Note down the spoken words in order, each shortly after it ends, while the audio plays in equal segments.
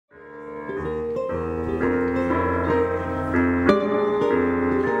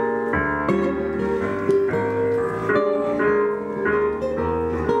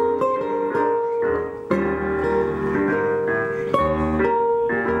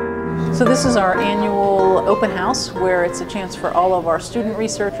So this is our annual open house where it's a chance for all of our student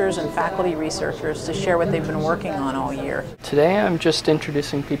researchers and faculty researchers to share what they've been working on all year. Today I'm just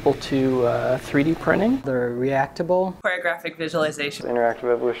introducing people to 3D printing. They're reactable. Choreographic visualization.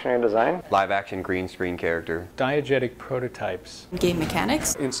 Interactive evolutionary design. Live action green screen character. Diegetic prototypes. Game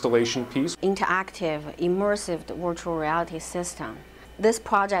mechanics. Installation piece. Interactive, immersive virtual reality system. This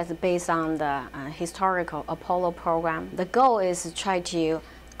project is based on the historical Apollo program. The goal is to try to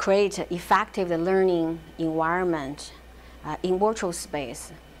create an effective learning environment in virtual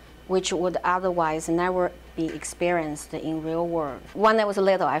space, which would otherwise never be experienced in real world. When I was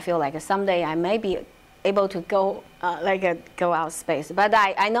little, I feel like someday I may be able to go go out space, but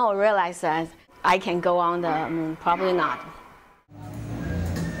I realize that I can go on the moon, probably not.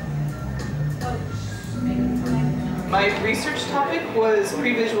 My research topic was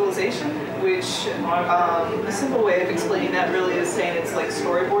previsulization, which a simple way of explaining that really is saying it's like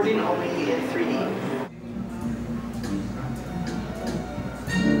storyboarding, only in 3D.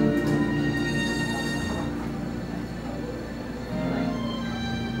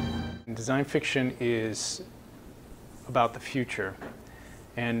 Design fiction is about the future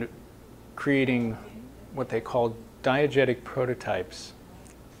and creating what they call diegetic prototypes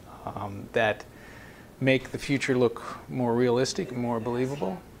that make the future look more realistic, more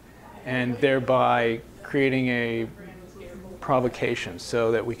believable, and thereby creating a provocation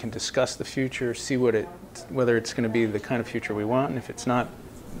so that we can discuss the future, see whether it's going to be the kind of future we want, and if it's not,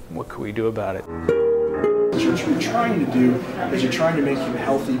 what can we do about it? What you're trying to do is you're trying to make you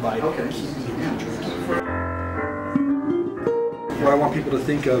healthy by keeping you drinking. What I want people to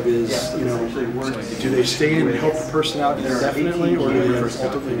think of is, you know, do they stay in and help the person out indefinitely, or do they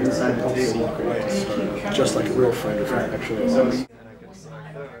ultimately walk away? Just like a real friend or friend actually was.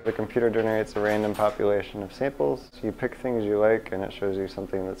 The computer generates a random population of samples. You pick things you like and it shows you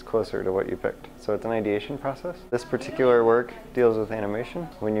something that's closer to what you picked. So it's an ideation process. This particular work deals with animation.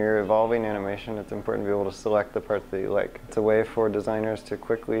 When you're evolving animation, it's important to be able to select the parts that you like. It's a way for designers to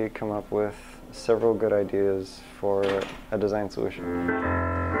quickly come up with several good ideas for a design solution.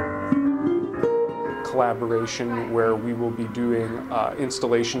 Collaboration where we will be doing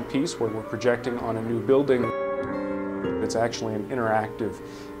installation piece where we're projecting on a new building. It's actually an interactive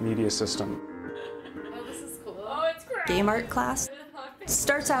media system. Oh, this is cool. Oh, it's great. Game art class.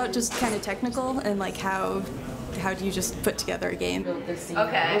 Starts out just kind of technical and like how do you just put together a game?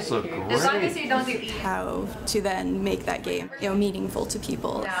 Okay. As long as you don't do E. How to then make that game, meaningful to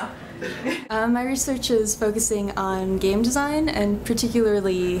people. My research is focusing on game design and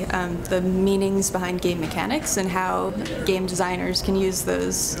particularly the meanings behind game mechanics and how game designers can use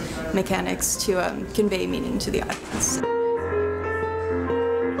those mechanics to convey meaning to the audience.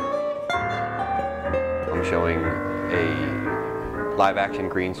 I'm showing a live action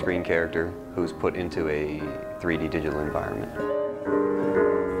green screen character who's put into a 3D digital environment.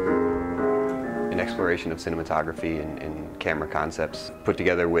 An exploration of cinematography and camera concepts put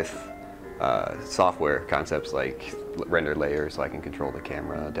together with software concepts like rendered layers so I can control the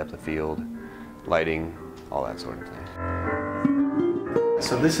camera, depth of field, lighting, all that sort of thing.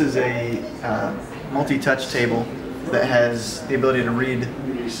 So this is a multi-touch table that has the ability to read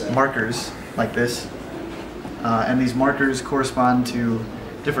markers like this. And these markers correspond to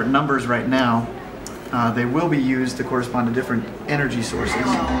different numbers right now. They will be used to correspond to different energy sources.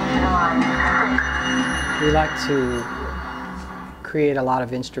 We like to create a lot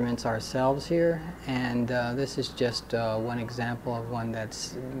of instruments ourselves here, and this is just one example of one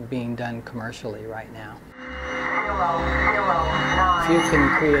that's being done commercially right now. If you can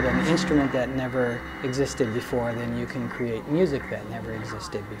create an instrument that never existed before, then you can create music that never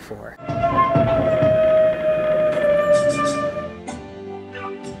existed before.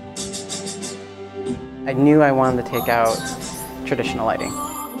 I knew I wanted to take out traditional lighting.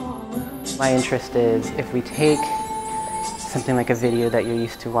 My interest is if we take something like a video that you're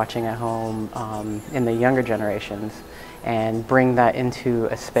used to watching at home in the younger generations and bring that into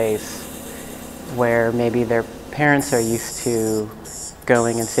a space where maybe their parents are used to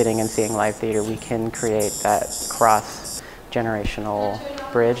going and sitting and seeing live theater, we can create that cross-generational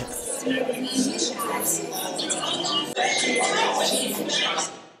bridge.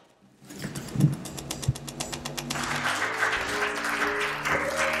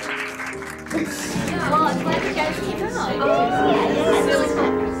 Well, I'm glad you guys came out.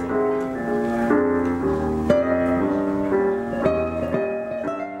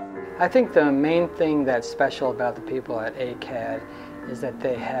 I think the main thing that's special about the people at ACCAD is that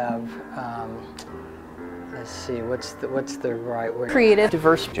they have Let's see, what's the right word? Creative.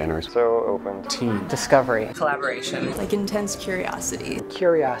 Diverse. Generous. So open. Discovery. Like intense curiosity.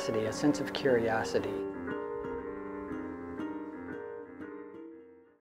 Curiosity, a sense of curiosity.